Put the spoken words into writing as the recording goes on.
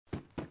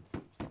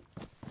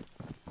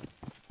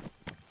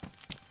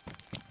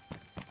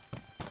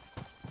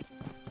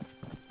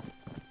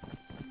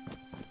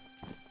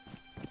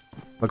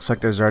Looks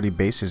like there's already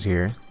bases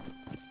here.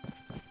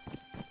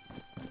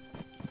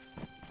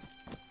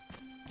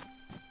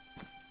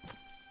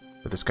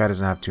 But this guy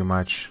doesn't have too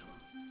much.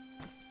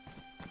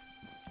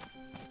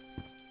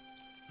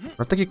 I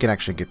don't think you can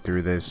actually get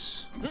through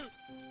this.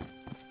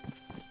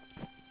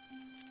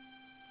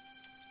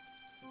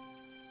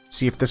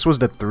 See, if this was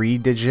the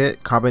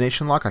 3-digit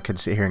combination lock, I could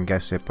sit here and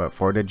guess it, but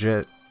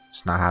 4-digit,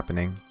 it's not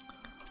happening.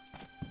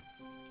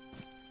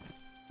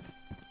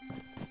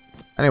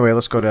 Anyway,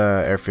 let's go to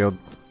airfield.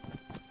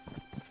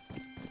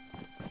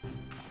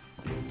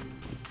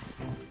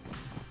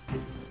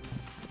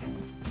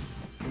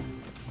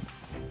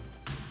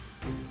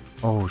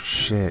 Oh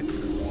shit.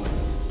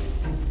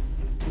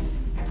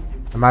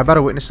 Am I about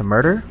to witness a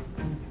murder?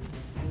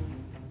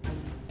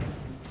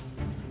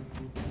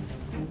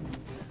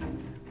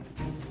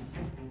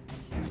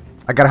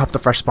 I gotta help the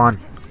fresh spawn.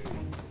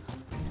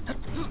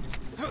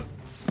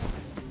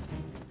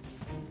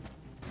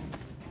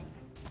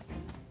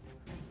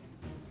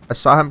 I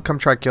saw him come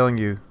try killing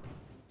you.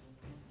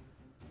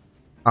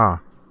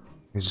 Ah,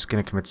 he's just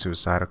gonna commit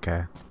suicide.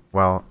 Okay.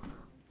 Well,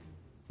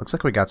 looks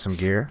like we got some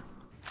gear.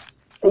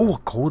 Oh, a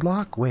code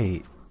lock?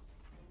 Wait.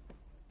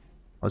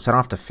 At least I don't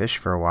have to fish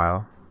for a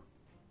while.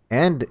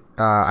 And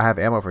I have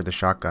ammo for the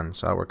shotgun,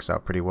 so that works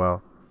out pretty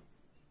well.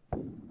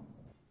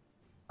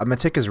 I'm gonna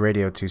take his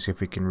radio too, see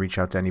if we can reach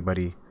out to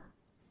anybody.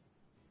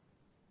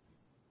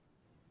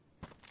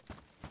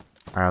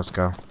 Alright, let's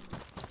go.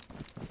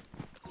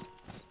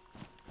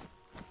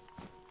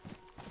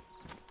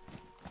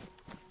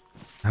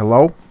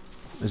 Hello?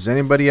 Is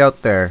anybody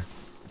out there?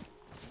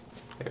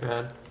 Hey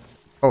man.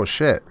 Oh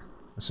shit.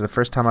 This is the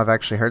first time I've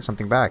actually heard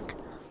something back.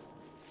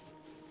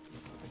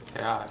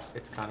 Yeah,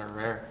 it's kind of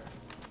rare.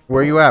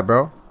 Where you at,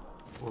 bro?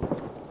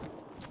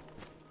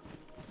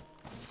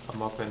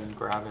 I'm up in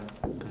Graven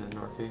in the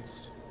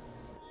northeast.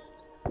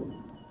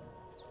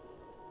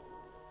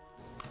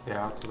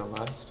 Yeah, out to the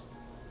west.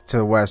 To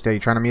the west. Yeah, you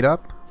trying to meet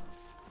up?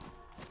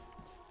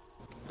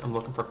 I'm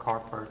looking for car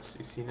parts.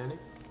 You seen any?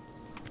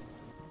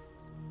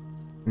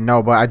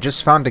 No, but I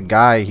just found a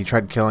guy. He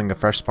tried killing a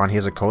fresh spawn. He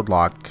has a code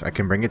lock. I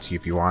can bring it to you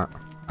if you want.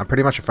 I'm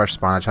pretty much a fresh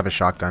spawn. I just have a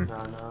shotgun.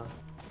 No.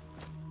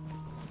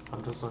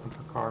 I'm just looking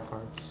for car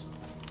parts.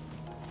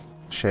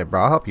 Shit,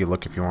 bro. I'll help you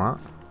look if you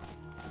want.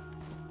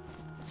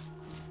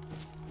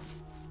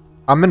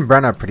 I'm in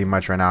Brenna pretty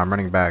much right now. I'm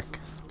running back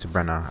to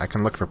Brenna. I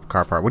can look for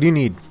car part. What do you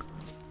need?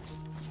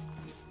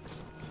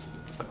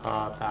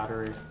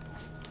 Battery.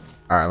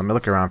 Alright, let me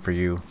look around for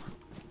you.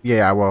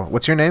 Yeah, I will.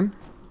 What's your name?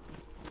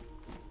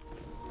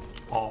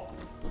 Paul.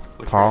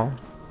 What's your Paul?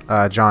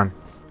 name? John.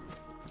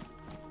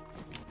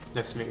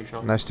 Nice to meet you,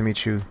 Sean. Nice to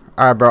meet you.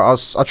 Alright, bro.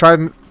 I'll try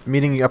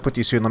meeting up with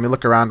you soon. Let me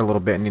look around a little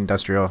bit in the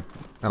industrial,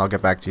 and I'll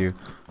get back to you.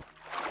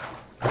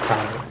 I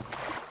found it.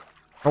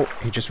 Oh,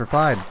 he just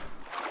replied.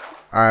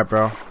 Alright,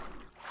 bro.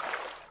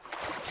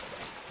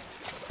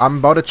 I'm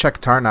about to check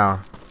tar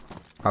now.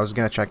 I was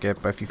gonna check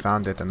it, but if you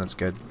found it, then that's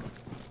good.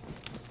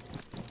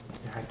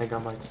 Yeah, I think I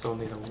might still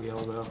need a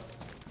wheel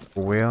though.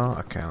 Wheel?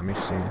 Okay, let me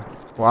see.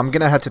 Well, I'm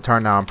gonna head to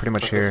tar now. I'm pretty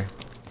much here.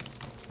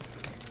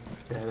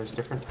 Yeah, there's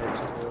different types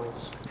of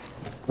wheels.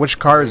 Which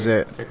car is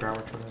it? Figure out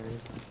which one I need.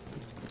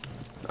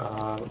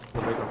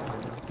 Let me go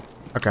find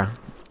out. Okay.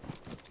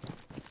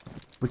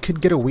 We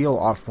could get a wheel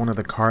off one of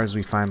the cars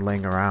we find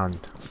laying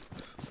around.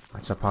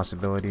 That's a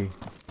possibility.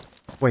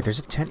 Wait, there's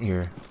a tent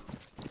here.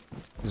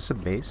 Is this a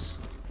base?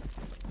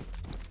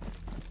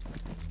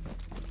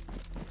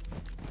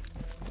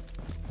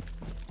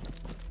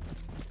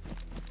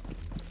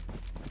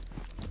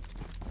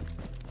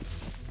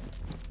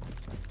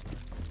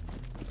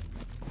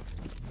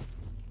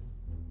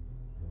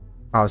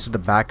 Oh, this is the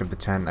back of the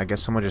tent. I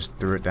guess someone just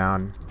threw it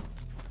down.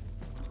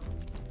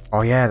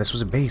 Oh yeah, this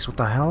was a base. What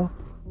the hell?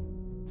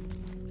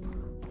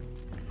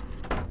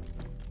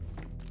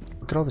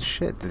 Look at all the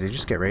shit. Did they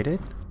just get raided?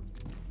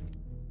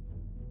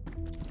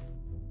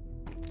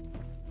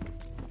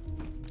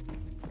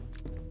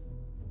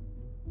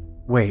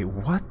 Wait,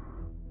 what?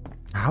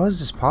 How is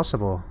this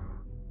possible?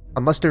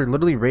 Unless they're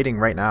literally raiding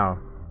right now.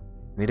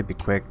 Need to be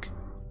quick.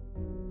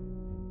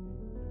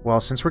 Well,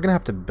 since we're gonna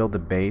have to build a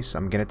base,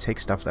 I'm gonna take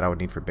stuff that I would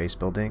need for base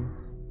building.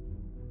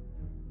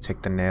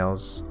 Take the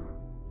nails.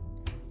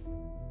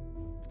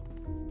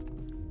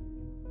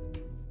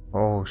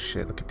 Oh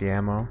shit, look at the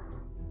ammo.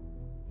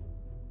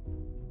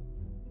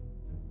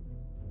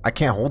 I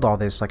can't hold all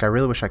this, like I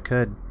really wish I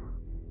could.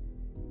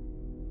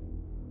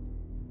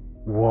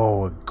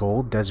 Whoa, a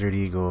gold Desert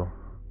Eagle.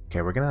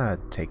 Okay, we're gonna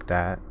take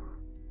that.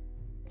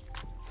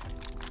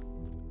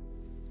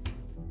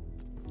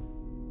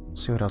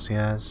 See what else he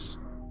has.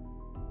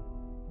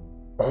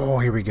 Oh,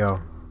 here we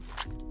go.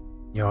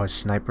 Yo, a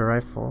sniper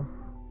rifle.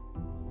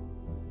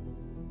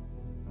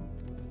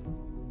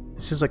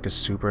 This is like a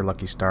super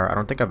lucky star. I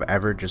don't think I've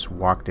ever just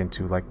walked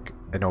into like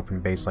an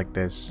open base like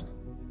this.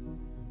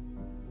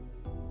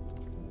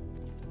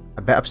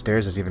 I bet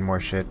upstairs there's even more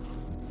shit.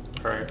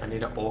 Alright, I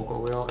need an Olga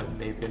wheel and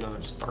maybe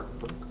another Spark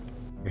book.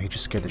 Yo, he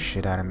just scared the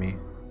shit out of me.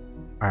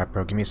 Alright,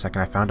 bro, give me a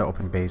second. I found an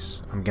open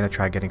base. I'm gonna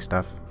try getting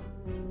stuff.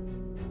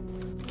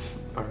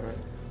 Alright.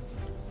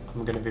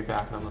 I'm gonna be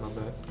back in a little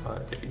bit,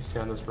 but if you stay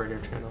on this radio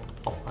channel,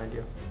 I'll find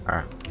you.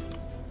 Alright.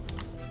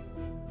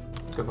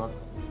 Good luck.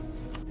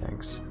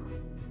 Thanks.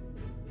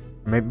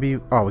 Maybe...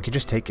 Oh, we could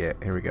just take it.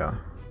 Here we go.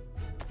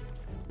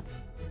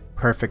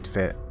 Perfect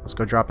fit. Let's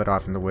go drop it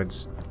off in the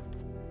woods.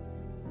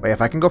 Wait,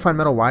 if I can go find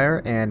metal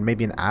wire and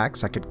maybe an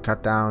axe, I could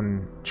cut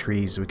down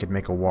trees. We could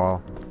make a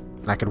wall.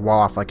 And I could wall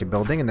off like a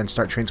building and then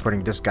start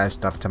transporting this guy's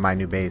stuff to my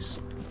new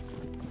base.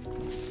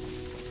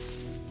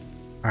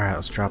 Alright,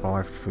 let's drop all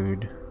our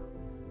food.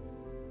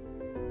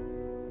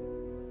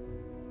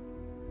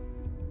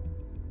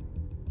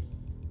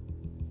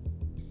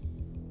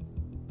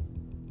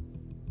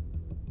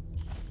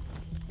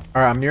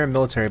 Alright, I'm near a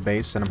military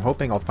base and I'm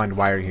hoping I'll find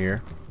wire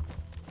here.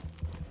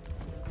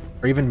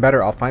 Or even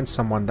better, I'll find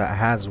someone that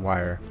has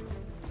wire.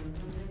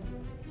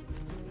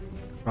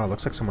 Oh, it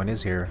looks like someone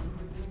is here.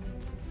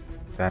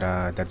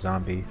 That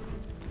zombie.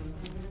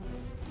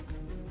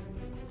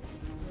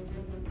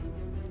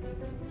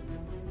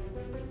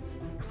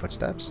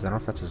 Footsteps? I don't know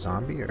if that's a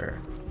zombie or...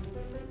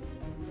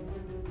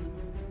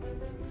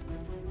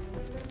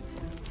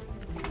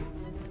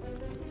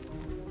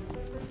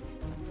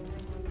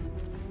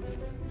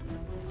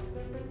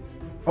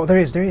 Oh, there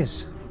he is, there he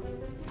is.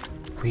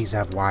 Please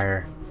have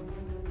wire.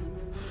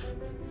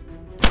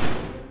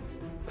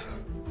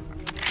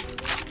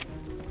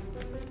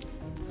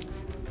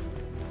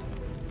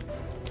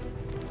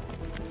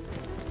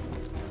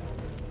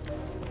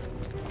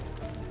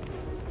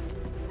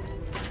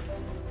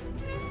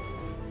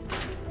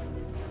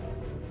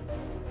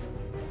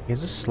 He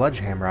has a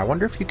sledgehammer. I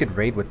wonder if you could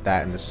raid with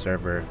that in the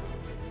server.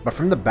 But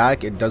from the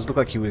back, it does look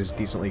like he was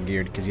decently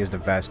geared because he has the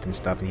vest and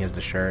stuff and he has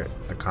the shirt,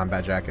 the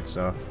combat jacket,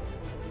 so...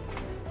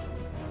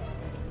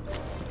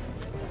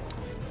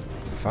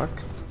 Fuck.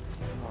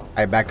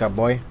 Alright, back up,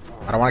 boy.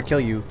 I don't want to kill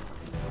you.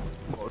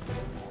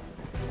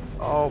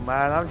 Oh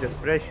man, I'm just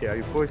fresh here.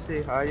 You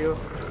pussy, are you?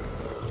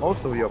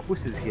 Most of your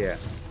pussies here.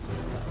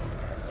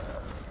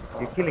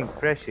 You're killing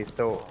freshies,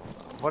 so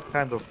what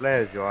kind of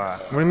players you are?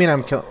 What do you mean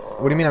I'm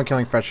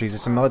killing freshies?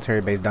 It's a military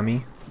base,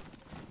 dummy.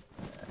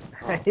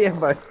 Yeah,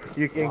 but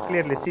you can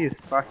clearly see he's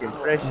fucking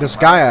fresh. This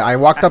guy, I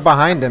walked up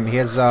behind him. He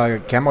has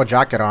a camo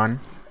jacket on.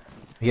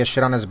 He has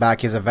shit on his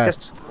back. He has a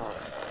vest.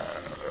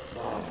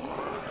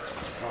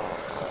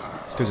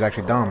 This dude's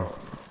actually dumb.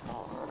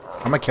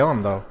 I'm gonna kill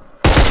him though.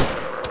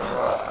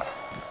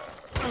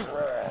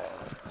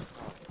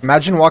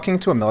 Imagine walking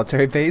to a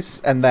military base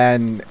and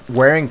then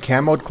wearing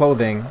camoed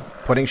clothing,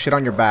 putting shit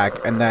on your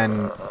back, and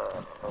then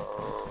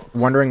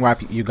wondering why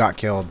you got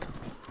killed.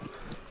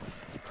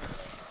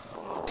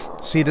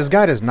 See, this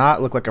guy does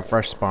not look like a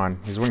fresh spawn.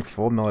 He's wearing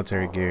full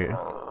military gear.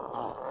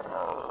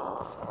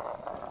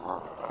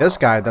 This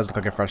guy does look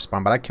like a fresh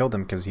spawn, but I killed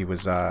him because he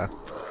was,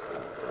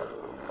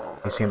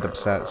 he seemed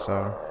upset,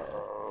 so...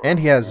 And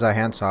he has a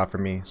handsaw for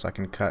me, so I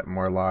can cut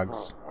more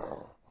logs.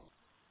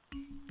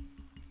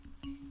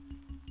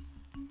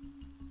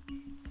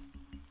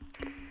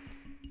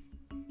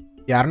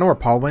 Yeah, I don't know where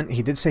Paul went.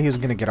 He did say he was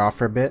going to get off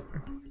for a bit.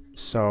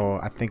 So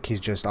I think he's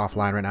just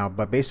offline right now.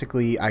 But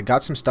basically, I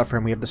got some stuff for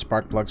him. We have the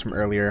spark plugs from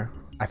earlier.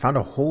 I found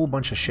a whole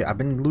bunch of shit. I've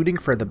been looting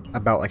for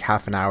about like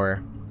half an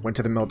hour. Went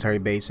to the military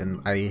base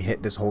and I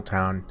hit this whole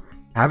town.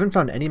 I haven't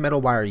found any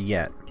metal wire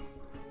yet.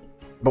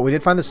 But we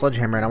did find the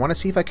sledgehammer, and I want to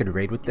see if I could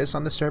raid with this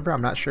on the server.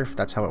 I'm not sure if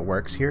that's how it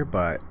works here,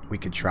 but we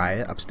could try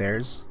it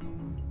upstairs.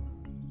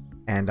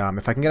 And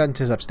if I can get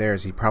into his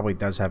upstairs, he probably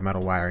does have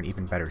metal wire and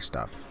even better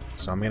stuff.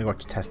 So I'm going to go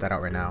test that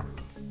out right now.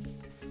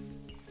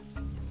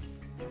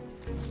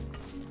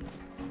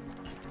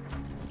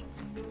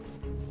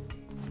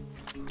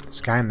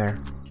 This guy in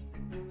there.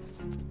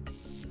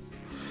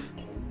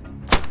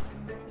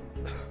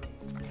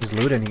 He's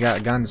looting, he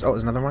got guns. Oh,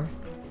 there's another one.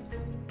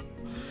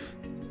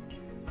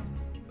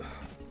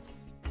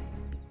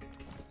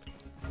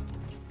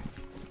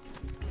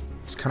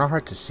 It's kind of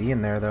hard to see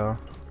in there, though.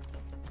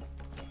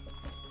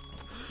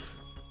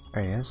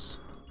 There he is.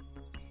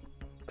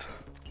 I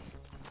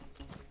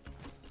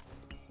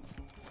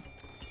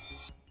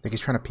think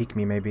he's trying to peek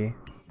me, maybe.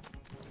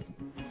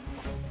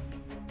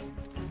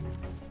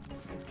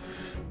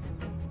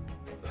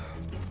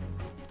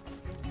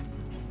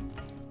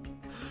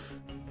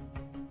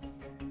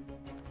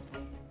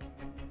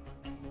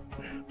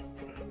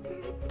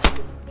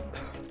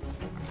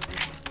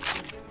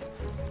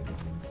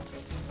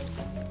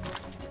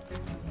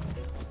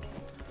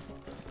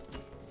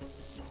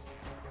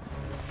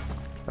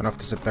 Don't know if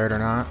there's a third or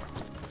not.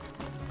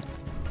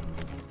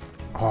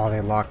 Oh, they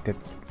locked it.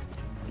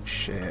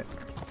 Shit.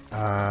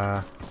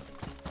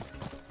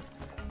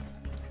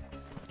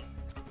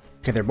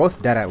 Okay, they're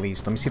both dead at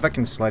least. Let me see if I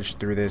can sledge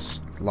through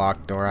this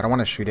locked door. I don't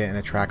want to shoot it and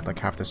attract like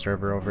half the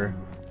server over.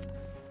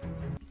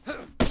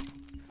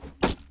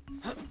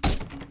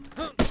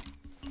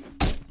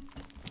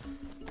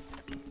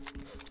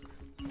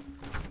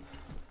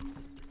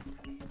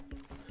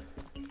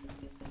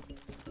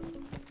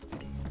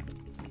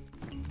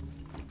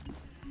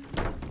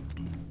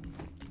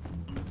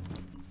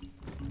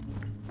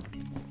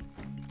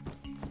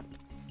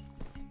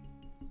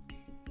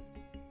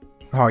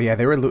 Oh yeah,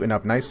 they were looting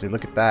up nicely.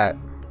 Look at that.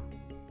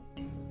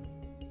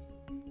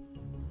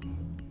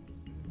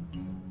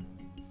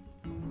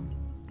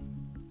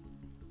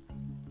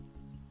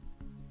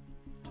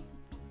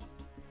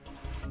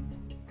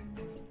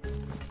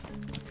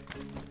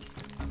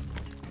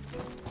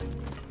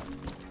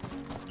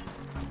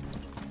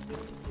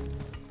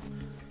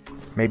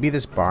 Maybe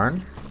this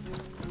barn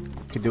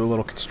could do a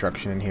little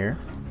construction in here.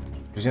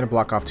 Just gonna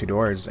block off 2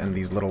 doors and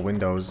these little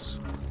windows.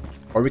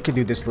 Or we could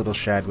do this little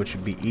shed, which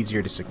would be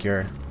easier to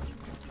secure.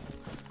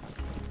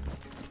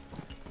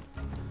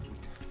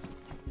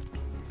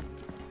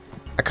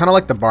 I kind of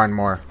like the barn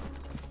more.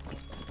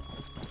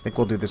 I think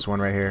we'll do this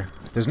one right here.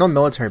 There's no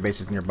military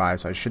bases nearby,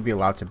 so I should be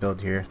allowed to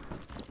build here.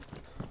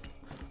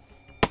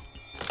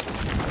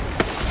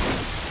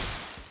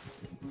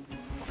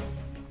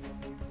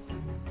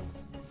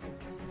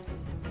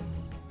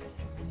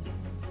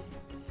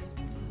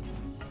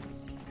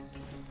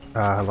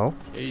 Hello?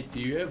 Hey, do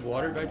you have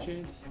water by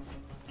chance?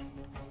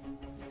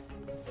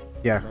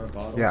 Yeah. Or a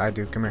bottle? Yeah, I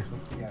do. Come here.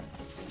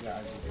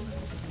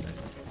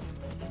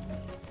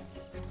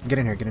 Get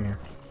in here, get in here.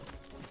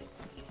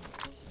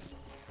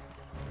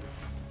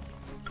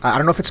 I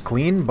don't know if it's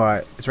clean,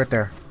 but it's right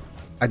there.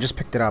 I just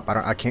picked it up.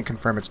 I can't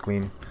confirm it's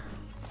clean.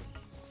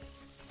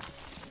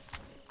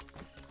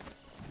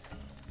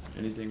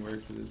 Anything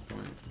works at this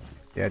point.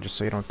 Yeah, just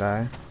so you don't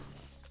die.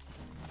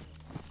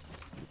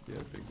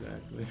 Yep,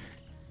 exactly.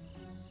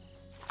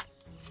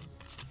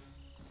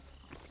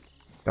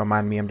 Don't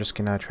mind me, I'm just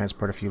gonna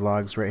transport a few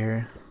logs right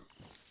here.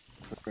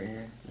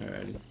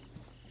 Alrighty.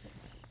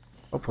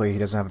 Hopefully he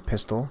doesn't have a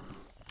pistol.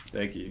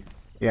 Thank you.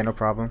 Yeah, no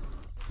problem.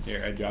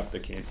 Here, I dropped the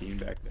canteen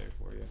back there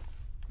for you.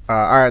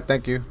 Alright,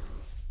 thank you.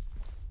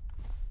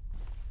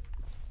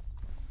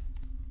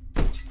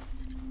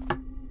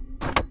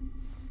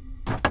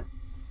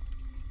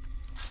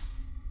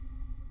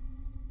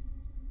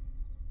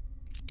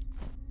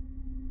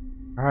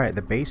 Alright,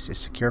 the base is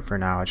secure for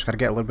now. I just gotta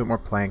get a little bit more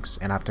planks,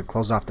 and I have to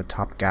close off the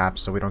top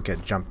gaps so we don't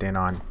get jumped in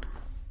on.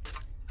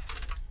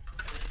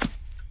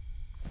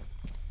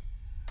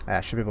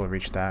 I should be able to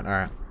reach that.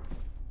 Alright.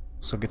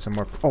 So get some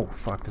more. Oh,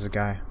 fuck, there's a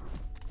guy.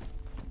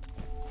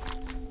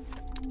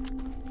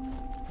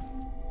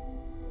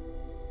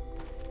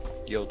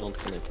 Yo, don't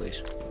kill me,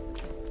 please.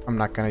 I'm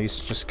not gonna, you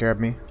just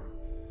scared me.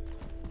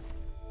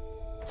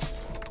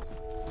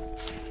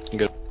 You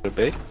got a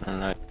bait?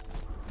 Alright.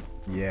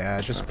 Yeah,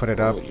 I just put it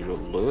up. Oh, you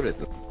loaded.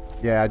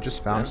 Yeah, I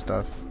just found Yeah.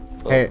 stuff.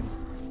 Oh. Hey,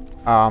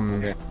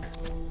 Okay.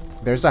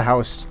 there's a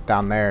house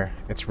down there.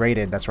 It's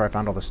raided. That's where I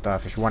found all the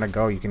stuff. If you want to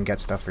go, you can get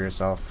stuff for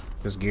yourself.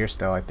 There's gear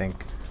still, I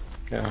think.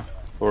 Yeah.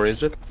 Or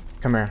is it?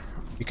 Come here.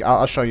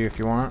 I'll show you if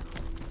you want.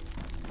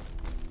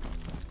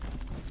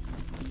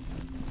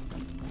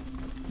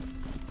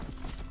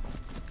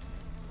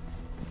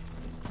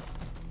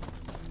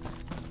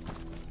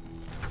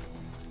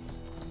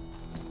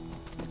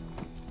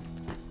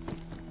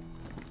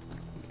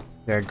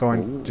 Yeah, go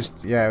and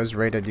just, yeah, it was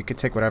raided. You could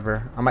take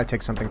whatever. I might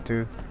take something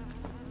too.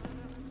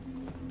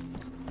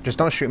 Just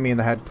don't shoot me in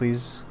the head,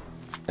 please.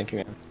 Thank you,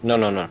 man. No,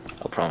 no, no.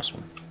 I'll promise,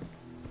 man.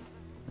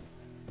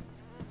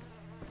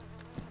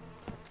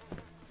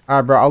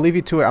 Alright, bro, I'll leave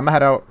you to it. I'm gonna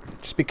head out.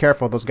 Just be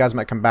careful. Those guys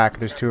might come back.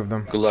 There's 2 of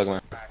them. Good luck,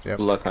 man. Yep.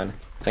 Good luck, man.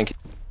 Thank you.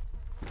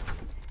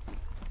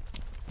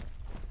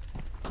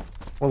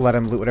 We'll let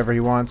him loot whatever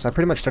he wants. I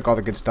pretty much took all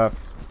the good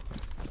stuff.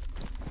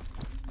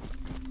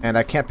 And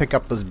I can't pick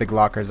up those big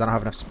lockers. I don't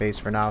have enough space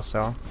for now,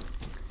 so...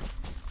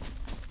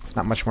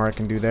 not much more I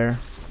can do there.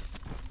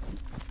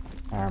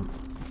 I'm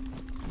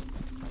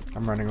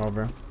running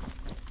over.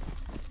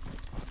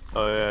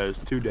 Oh yeah, there's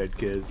 2 dead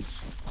kids.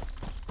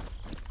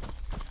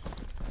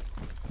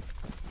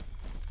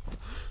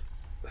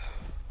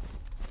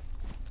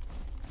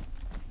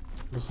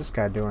 What's this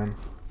guy doing?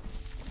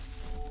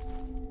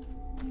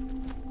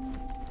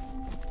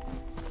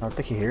 I don't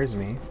think he hears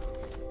me.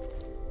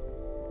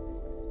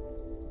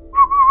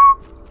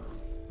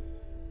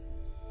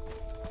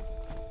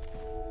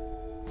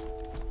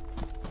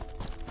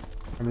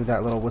 I'll do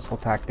that little whistle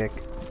tactic.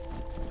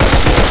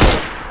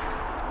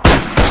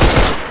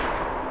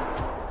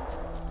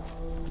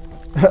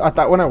 I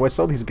thought when I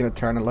whistled he's gonna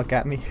turn and look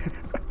at me.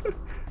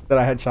 That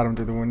I headshot him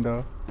through the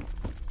window.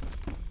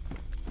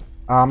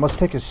 Let's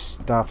take his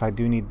stuff. I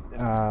do need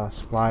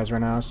supplies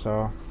right now,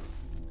 so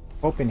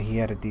hoping he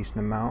had a decent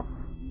amount.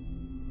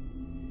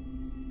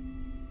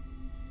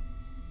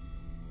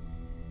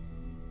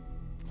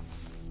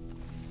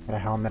 Got a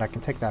helmet. I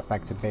can take that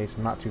back to base.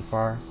 I'm not too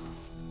far.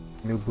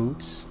 New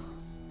boots.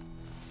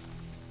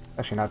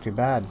 Actually, not too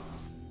bad.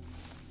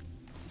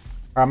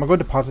 Alright, I'm gonna go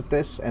deposit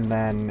this, and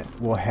then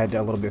we'll head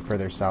a little bit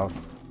further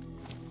south.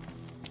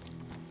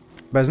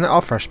 But isn't it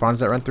all fresh spawns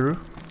that run through?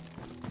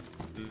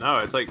 No,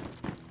 it's like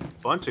a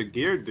bunch of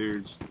geared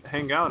dudes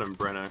hang out in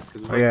Brenna.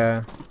 Cause Oh,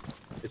 yeah.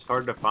 It's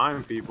hard to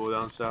find people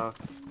down south.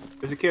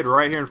 There's a kid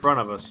right here in front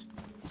of us.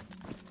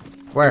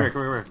 Where?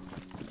 Come here.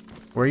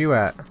 Where are you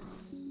at?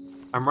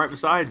 I'm right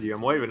beside you.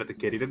 I'm waving at the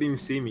kid. He doesn't even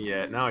see me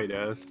yet. Now he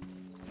does.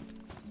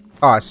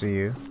 Oh, I see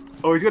you.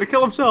 Oh, he's gonna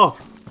kill himself.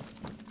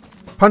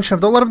 Punch him.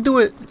 Don't let him do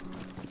it.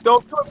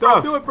 Don't do it, bro.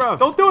 Don't do it, bro.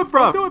 Don't do it,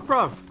 bro. Don't do it,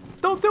 bro.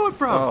 Don't do it,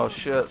 bro. Oh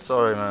shit,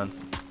 sorry man.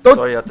 Don't,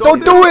 Sorry, I had to don't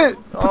do do it!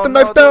 Put Oh, the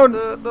knife no, down!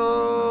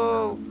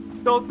 No!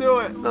 Don't do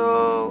it.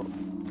 No!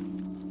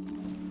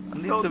 I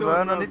need Don't to, do it,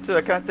 man. I no. need to.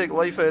 I can't take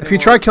life anymore. If you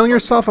try killing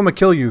yourself, I'm gonna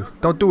kill you.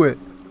 Don't do it.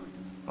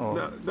 Oh,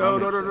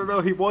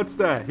 No. He wants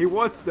that. He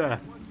wants that.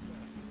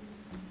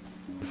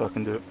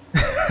 Fucking do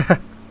it.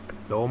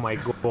 Oh my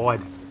god.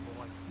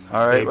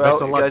 Alright, Hey, well,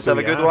 best of you luck guys to have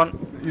a you, good huh?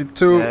 one. You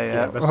too.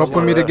 Yeah, best I of hope we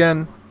luck. meet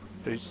again.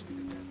 Peace.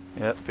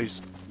 Yeah,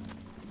 peace.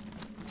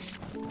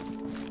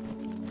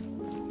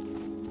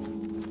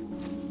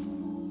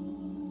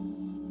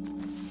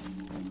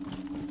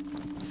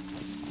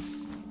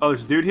 Oh,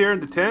 there's a dude here in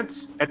the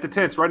tents? At the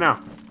tents right now.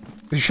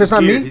 You sure it's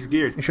not Geared, me? he's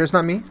geared. You sure it's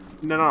not me?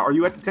 No, are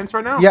you at the tents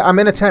right now? Yeah, I'm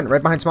in a tent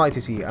right behind small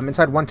ATC. I'm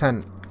inside one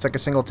tent. It's like a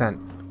single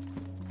tent.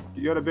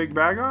 You got a big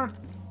bag on?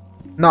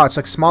 No, it's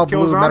like small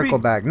Kill a blue zombie? medical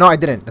bag. No, I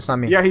didn't. That's not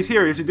me. Yeah, he's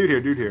here. There's a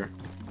dude here.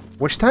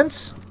 Which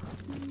tents?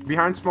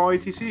 Behind small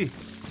ATC.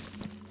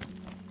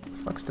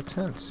 Fuck's the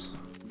tents?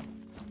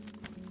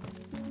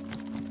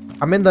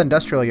 I'm in the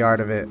industrial yard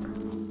of it.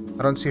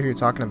 I don't see who you're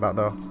talking about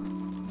though.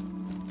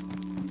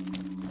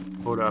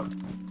 Hold up.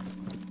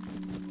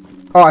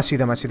 Oh, I see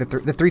them. I see the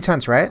three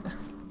tents, right?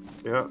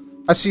 Yeah.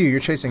 I see you. You're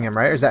chasing him,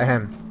 right? Or is that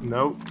him?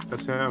 Nope,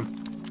 that's him.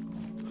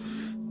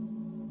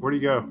 Where'd he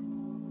go?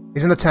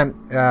 He's in the tent.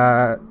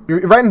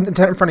 You're right in the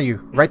tent in front of you.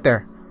 Right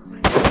there.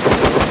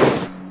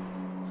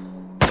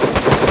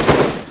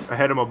 I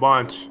had him a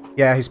bunch.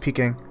 Yeah, he's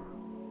peeking.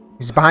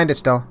 He's behind it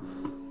still.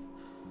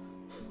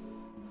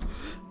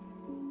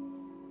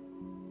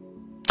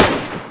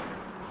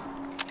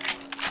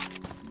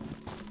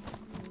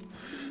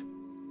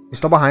 He's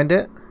still behind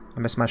it. I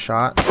missed my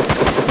shot.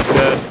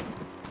 Dead.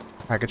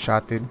 Alright, good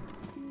shot, dude.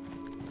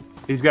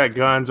 He's got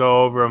guns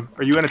all over him.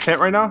 Are you in a tent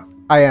right now?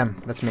 I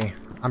am. That's me.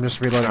 I'm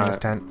just reloading this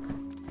Alright. tent.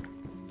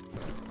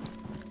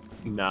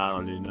 Nah, I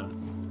don't need none.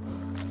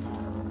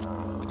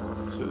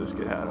 So this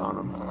kid had on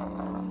him.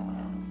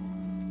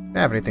 I don't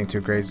have anything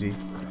too crazy.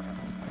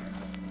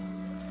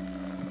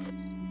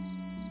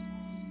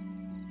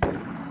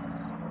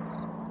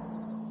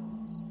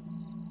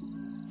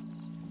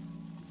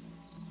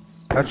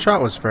 That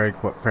shot was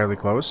fairly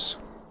close.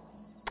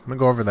 I'm gonna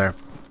go over there.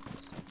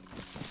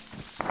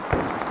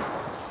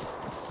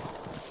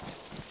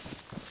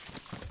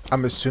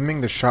 I'm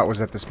assuming the shot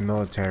was at this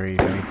military, if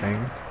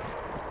anything.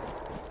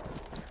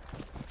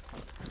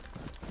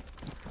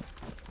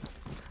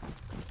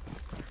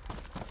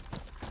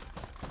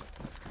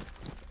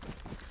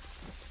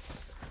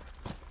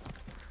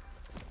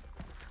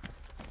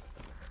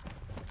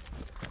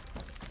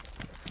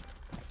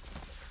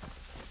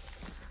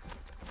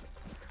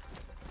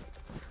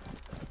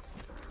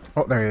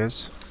 Oh, there he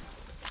is.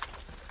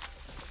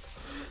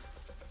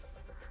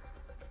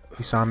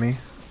 He saw me.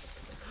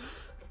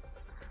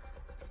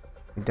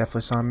 He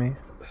definitely saw me.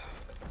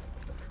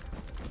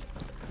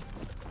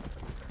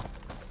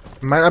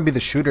 It might not be the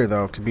shooter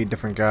though, it could be a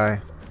different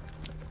guy.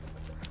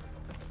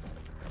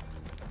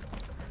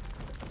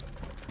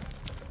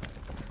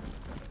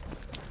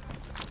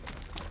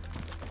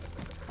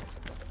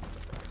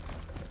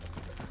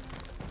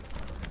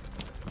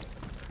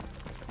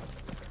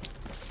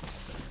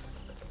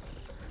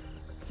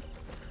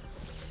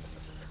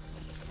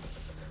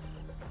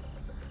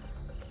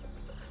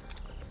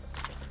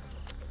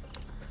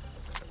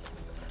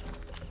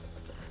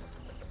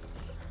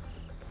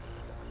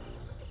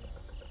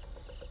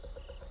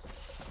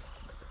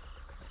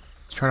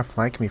 He's trying to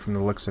flank me from the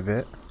looks of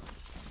it.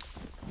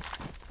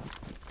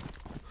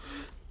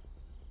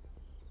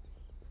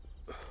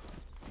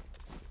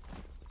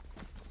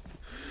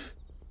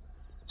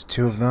 There's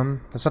two of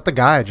them. That's not the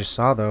guy I just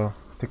saw though.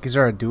 I think these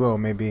are a duo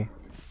maybe.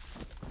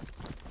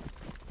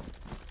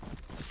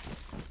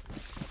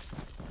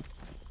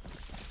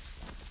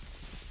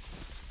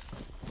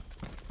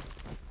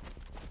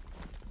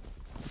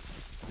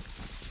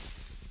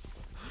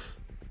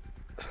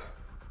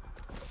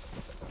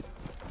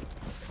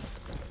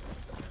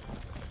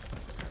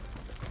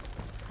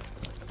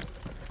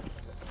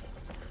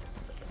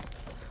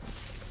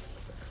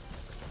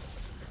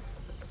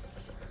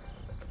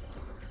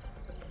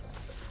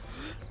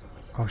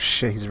 Oh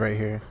shit, he's right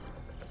here.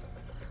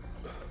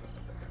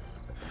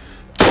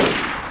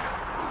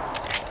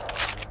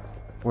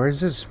 Where's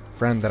his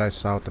friend that I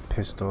saw with the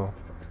pistol?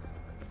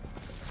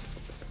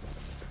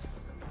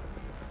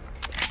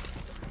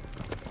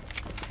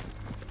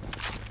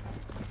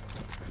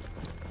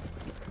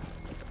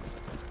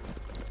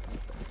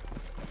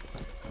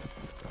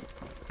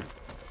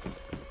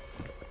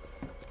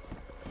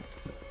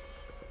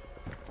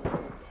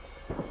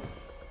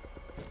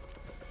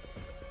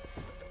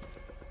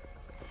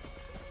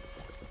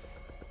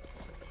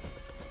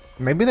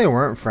 Maybe they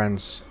weren't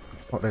friends.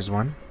 Oh, there's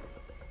one.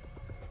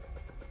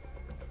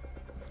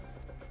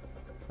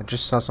 I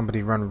just saw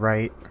somebody run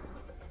right.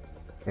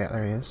 Yeah,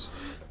 there he is.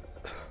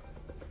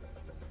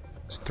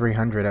 It's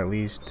 300 at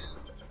least.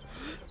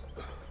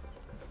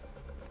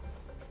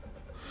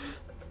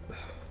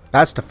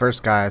 That's the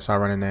first guy I saw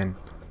running in.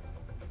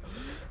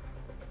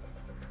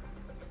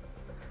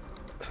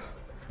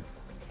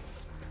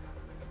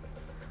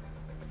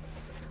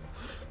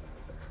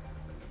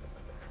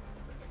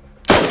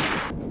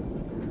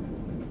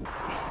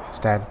 He's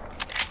dead.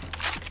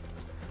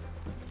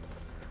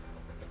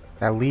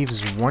 That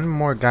leaves one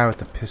more guy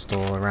with a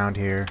pistol around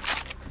here.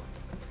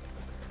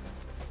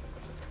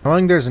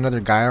 Knowing there's another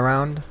guy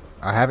around,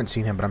 I haven't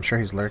seen him, but I'm sure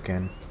he's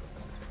lurking.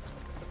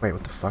 Wait,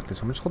 what the fuck? Did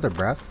someone just hold their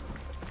breath?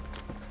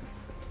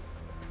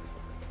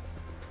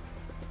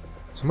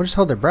 Someone just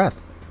held their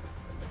breath.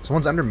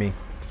 Someone's under me.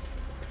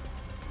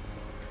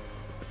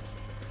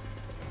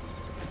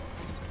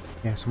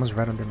 Yeah, someone's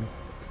right under me.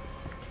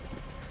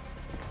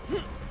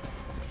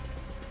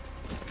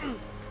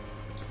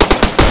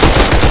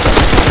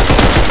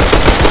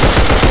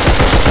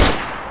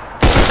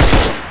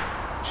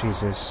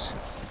 Jesus.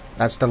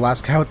 That's the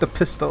last guy with the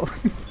pistol.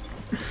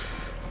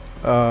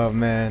 Oh,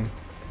 man.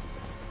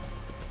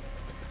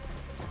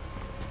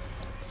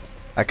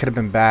 That could have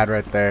been bad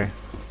right there.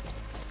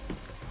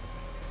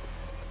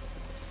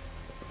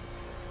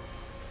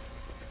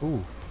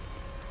 Ooh.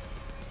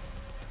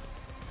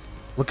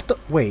 Look at the...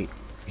 Wait.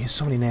 He has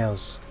so many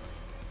nails.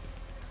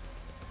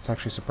 It's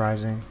actually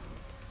surprising.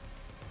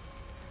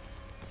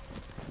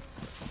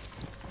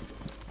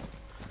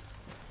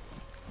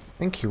 I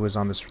think he was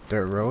on this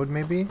dirt road,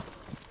 maybe?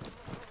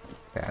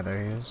 Yeah,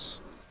 there he is.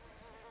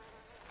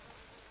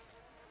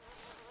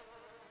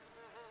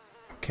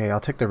 Okay, I'll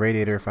take the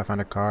radiator if I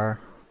find a car.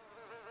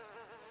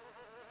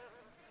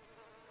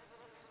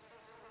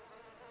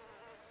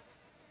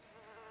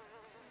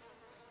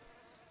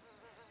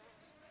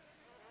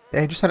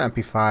 Yeah, he just had an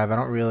MP5. I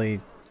don't really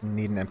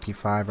need an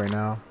MP5 right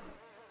now.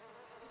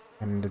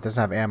 And it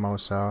doesn't have ammo,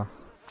 so... Alright,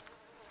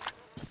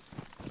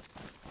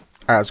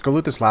 let's go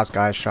loot this last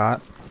guy's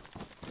shot.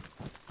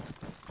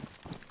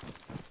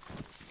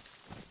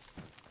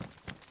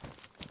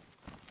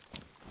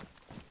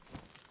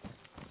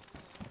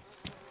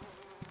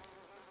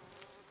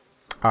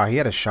 Ah, he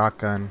had a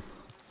shotgun.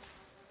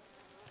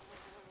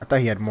 I thought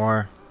he had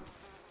more.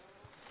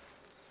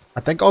 I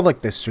think all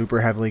like the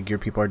super heavily geared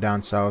people are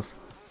down south.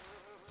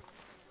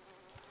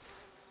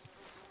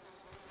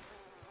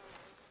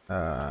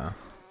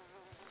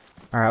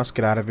 Alright, let's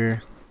get out of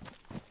here.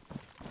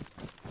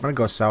 I'm gonna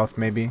go south,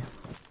 maybe.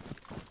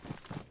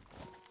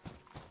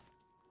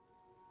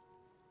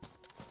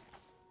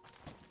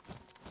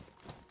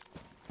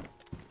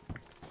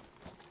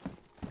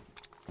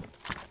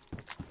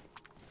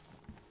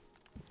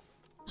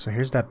 So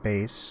here's that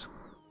base.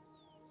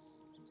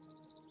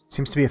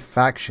 Seems to be a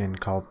faction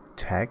called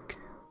Tech.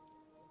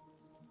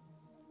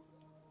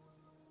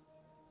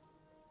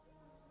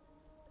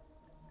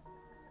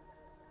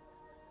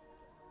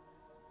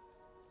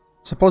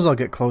 Suppose I'll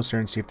get closer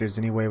and see if there's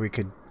any way we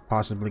could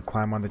possibly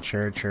climb on the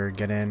church or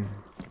get in.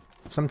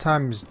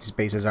 Sometimes these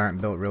bases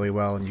aren't built really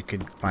well and you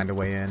could find a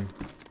way in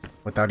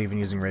without even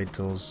using raid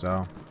tools,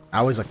 so I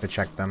always like to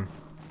check them.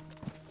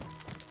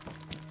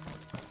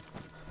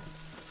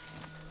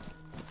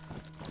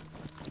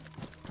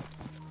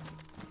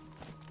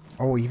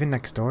 Oh, even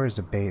next door is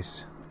a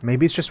base.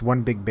 Maybe it's just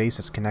one big base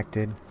that's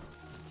connected.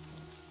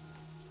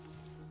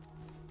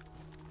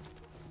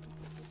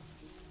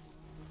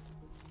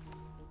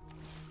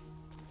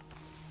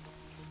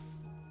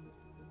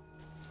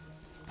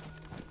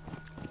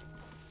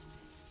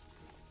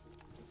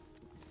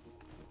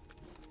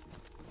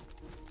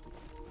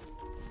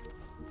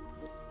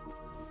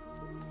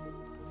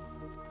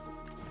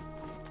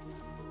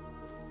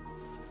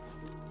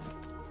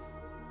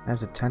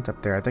 There's a tent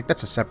up there. I think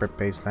that's a separate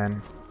base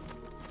then.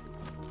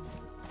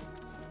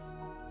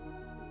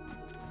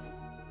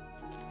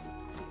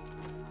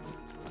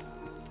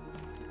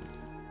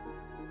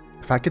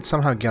 If I could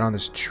somehow get on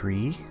this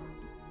tree,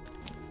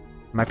 I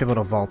might be able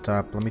to vault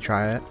up. Let me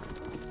try it.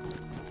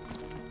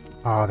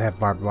 Oh, they have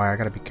barbed wire. I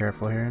gotta be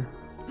careful here.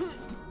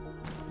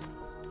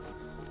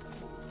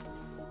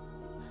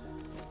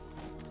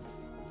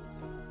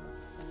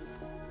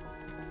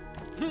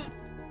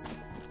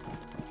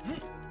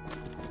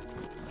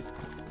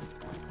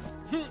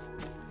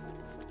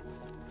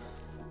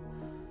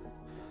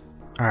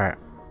 Alright,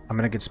 I'm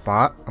in a good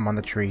spot. I'm on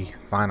the tree,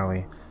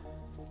 finally.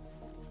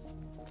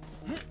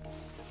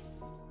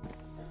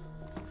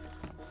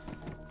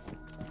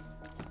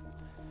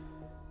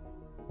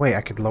 Wait,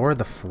 I could lower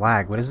the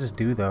flag. What does this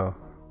do, though?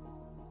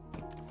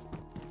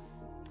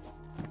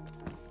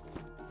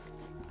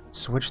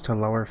 Switch to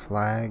lower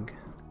flag.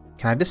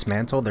 Can I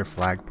dismantle their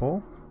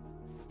flagpole?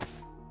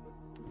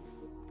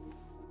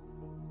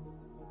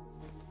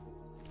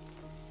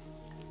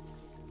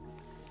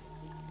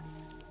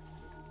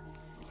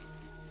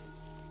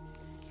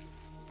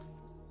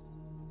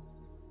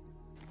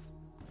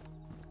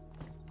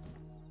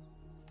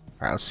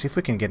 Alright, let's see if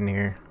we can get in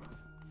here.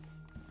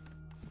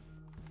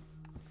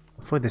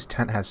 Hopefully this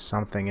tent has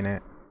something in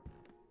it.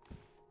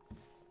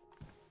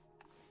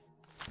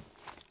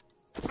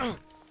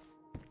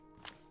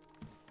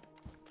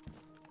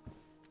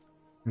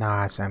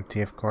 Nah, it's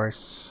empty, of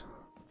course.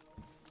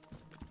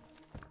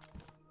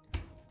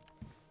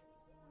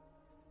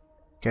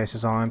 Okay, this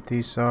is all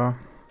empty, so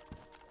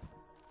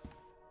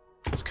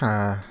it's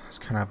kind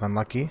of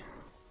unlucky.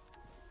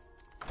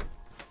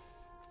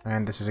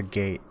 And this is a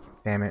gate.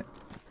 Damn it.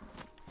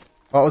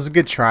 Well, it was a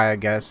good try, I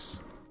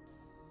guess.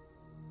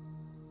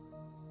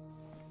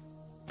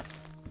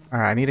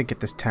 Alright, I need to get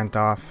this tent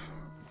off.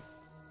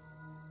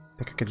 I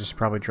think I could just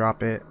probably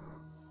drop it.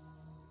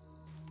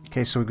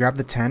 Okay, so we grabbed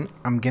the tent.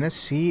 I'm gonna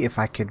see if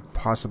I could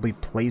possibly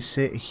place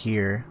it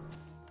here.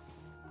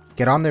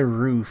 Get on the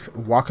roof,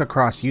 walk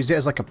across, use it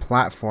as like a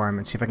platform,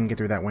 and see if I can get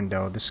through that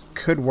window. This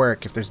could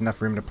work if there's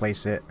enough room to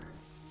place it.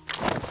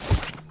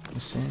 Let me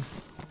see.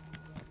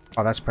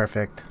 Oh, that's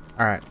perfect.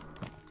 Alright.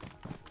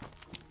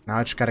 Now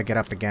I just gotta get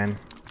up again.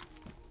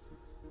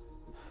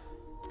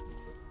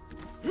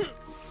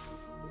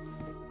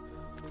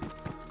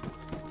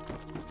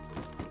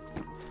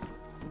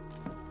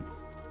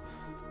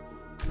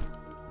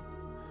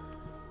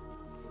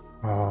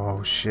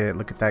 Oh shit,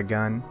 look at that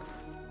gun.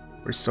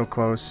 We're so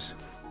close.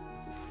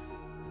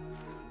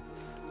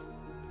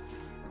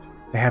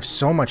 They have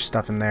so much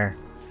stuff in there.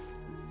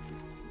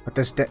 But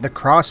the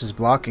cross is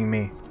blocking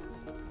me.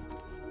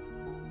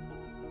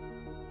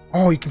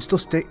 Oh, you can still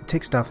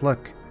take stuff,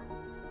 look.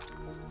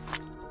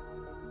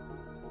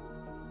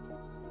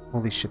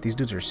 Holy shit, these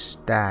dudes are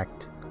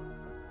stacked.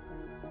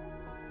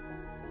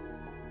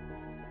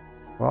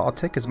 Well, I'll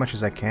take as much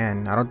as I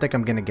can. I don't think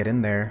I'm gonna get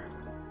in there.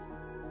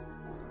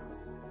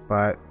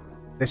 But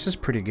this is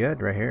pretty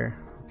good right here.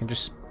 I can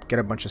just get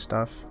a bunch of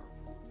stuff.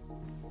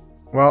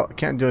 Well,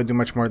 can't do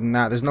much more than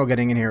that. There's no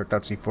getting in here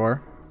without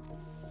C4.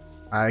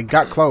 I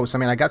got close. I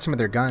mean, I got some of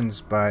their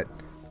guns, but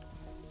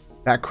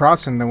that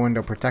cross in the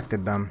window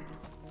protected them.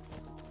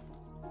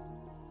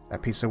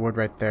 That piece of wood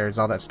right there is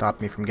all that stopped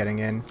me from getting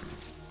in.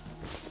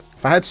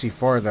 If I had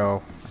C4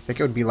 though, I think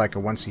it would be like a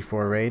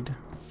 1C4 raid.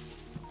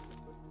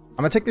 I'm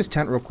gonna take this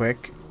tent real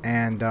quick,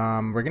 and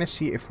we're gonna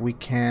see if we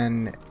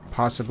can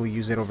possibly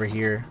use it over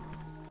here.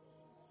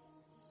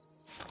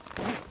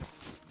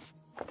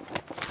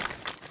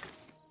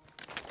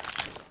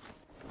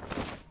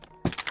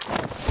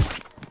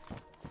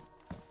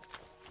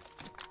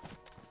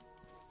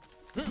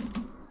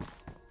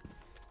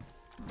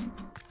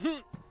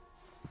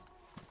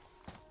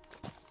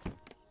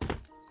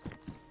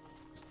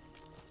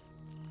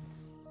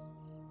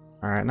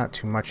 Alright, not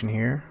too much in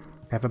here.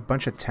 I have a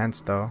bunch of tents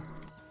though.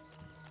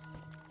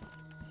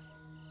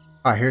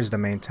 Ah, here's the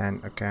main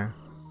tent, okay.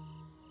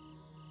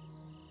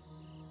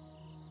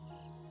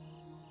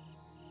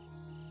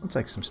 I'll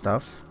take some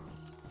stuff.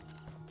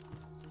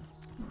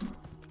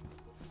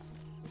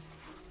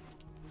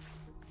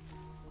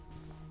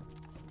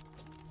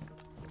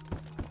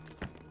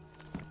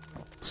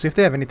 See if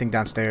they have anything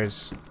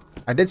downstairs.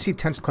 I did see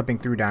tents clipping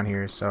through down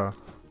here, so...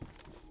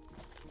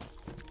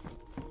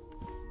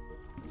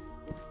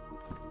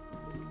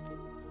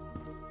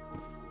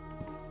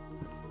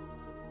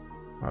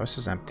 Oh, this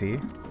is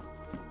empty.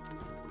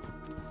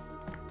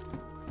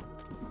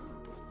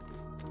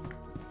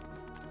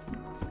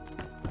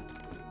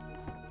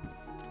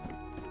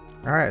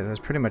 Alright, that's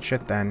pretty much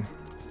it then.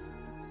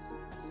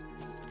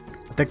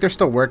 I think they're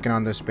still working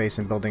on this base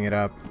and building it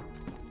up.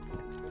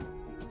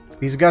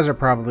 These guys are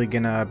probably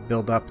gonna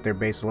build up their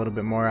base a little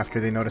bit more after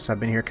they notice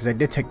I've been here, because I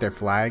did take their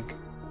flag.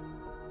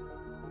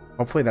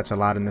 Hopefully that's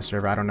allowed in this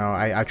server, I don't know.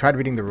 I tried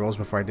reading the rules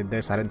before I did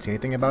this, I didn't see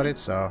anything about it,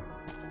 so...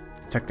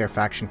 took their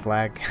faction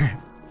flag.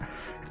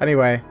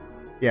 Anyway,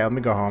 yeah, let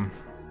me go home.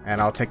 And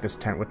I'll take this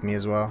tent with me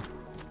as well.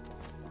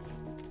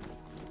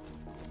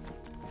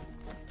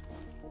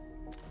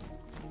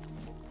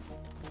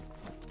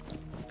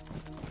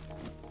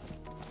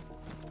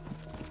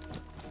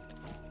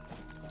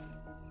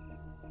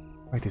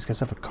 Wait, these guys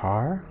have a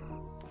car?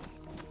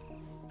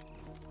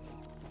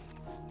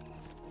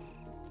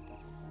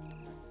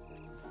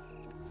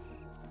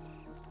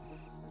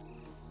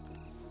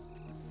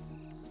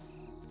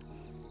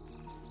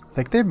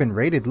 Like they've been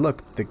raided.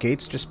 Look, the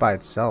gate's just by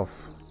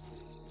itself.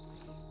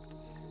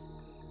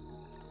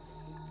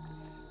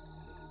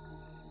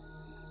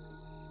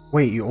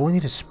 Wait, you only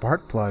need a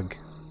spark plug.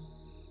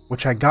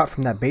 Which I got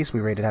from that base we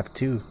raided, have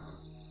two.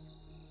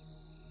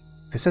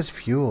 This says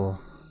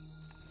fuel.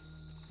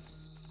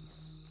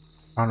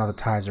 Oh no, the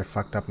tires are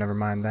fucked up, never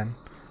mind then.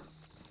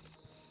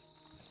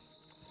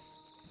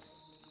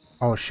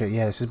 Oh shit,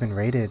 yeah, this has been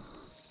raided.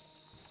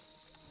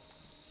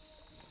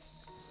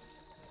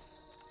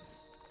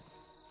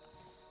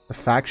 The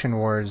faction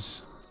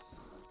wars.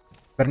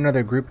 Bet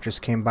another group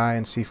just came by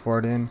and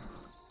C4'd in.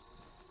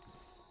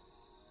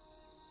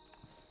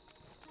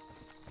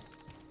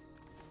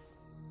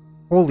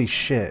 Holy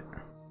shit.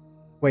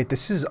 Wait,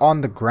 this is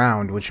on the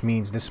ground, which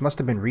means this must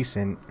have been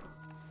recent.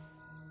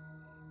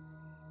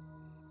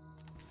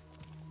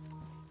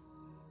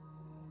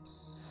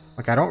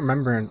 Like, I don't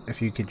remember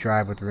if you could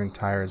drive with ruined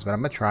tires, but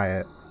I'm gonna try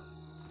it.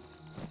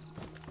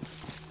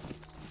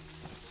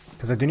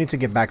 Because I do need to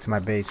get back to my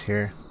base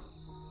here.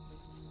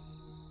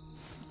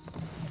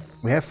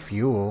 We have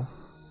fuel.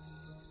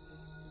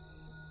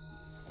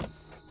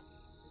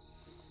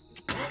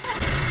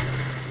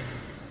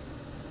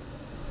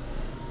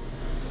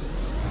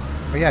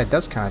 Oh yeah, it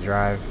does kind of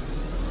drive.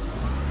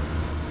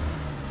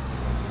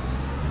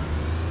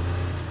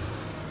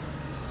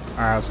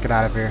 Alright, let's get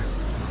out of here.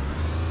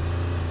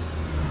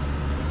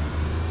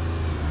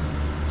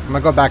 I'm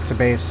gonna go back to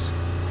base.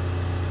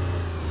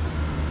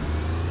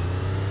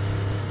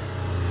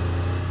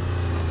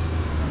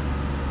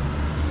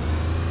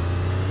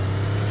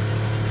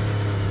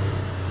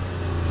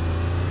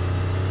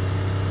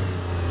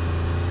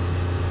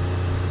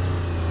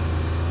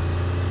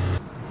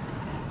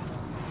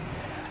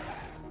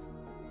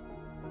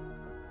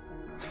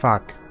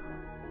 fuck.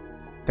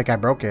 I think I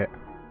broke it.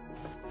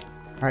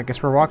 Alright,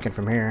 guess we're walking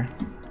from here.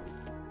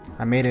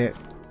 I made it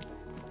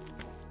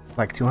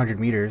like 200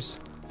 meters.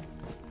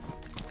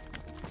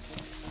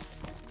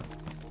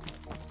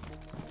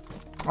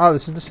 Oh,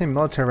 this is the same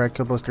military where I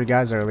killed those 3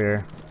 guys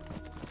earlier.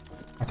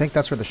 I think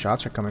that's where the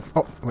shots are coming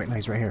from. Oh, wait, no,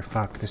 he's right here.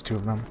 Fuck, there's 2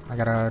 of them. I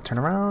gotta turn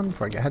around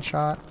before I get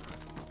headshot.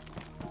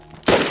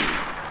 I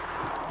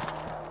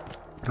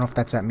don't know if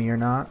that's at me or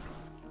not.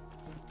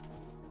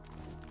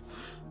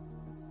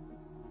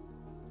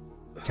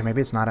 Okay,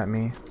 maybe it's not at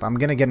me. But I'm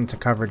gonna get into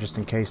cover just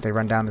in case they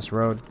run down this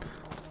road.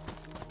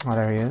 Oh,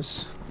 there he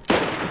is.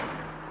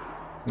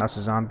 That's a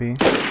zombie.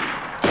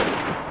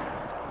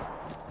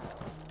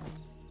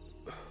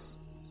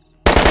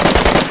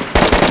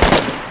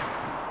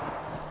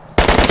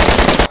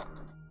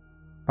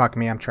 Fuck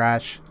me, I'm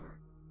trash.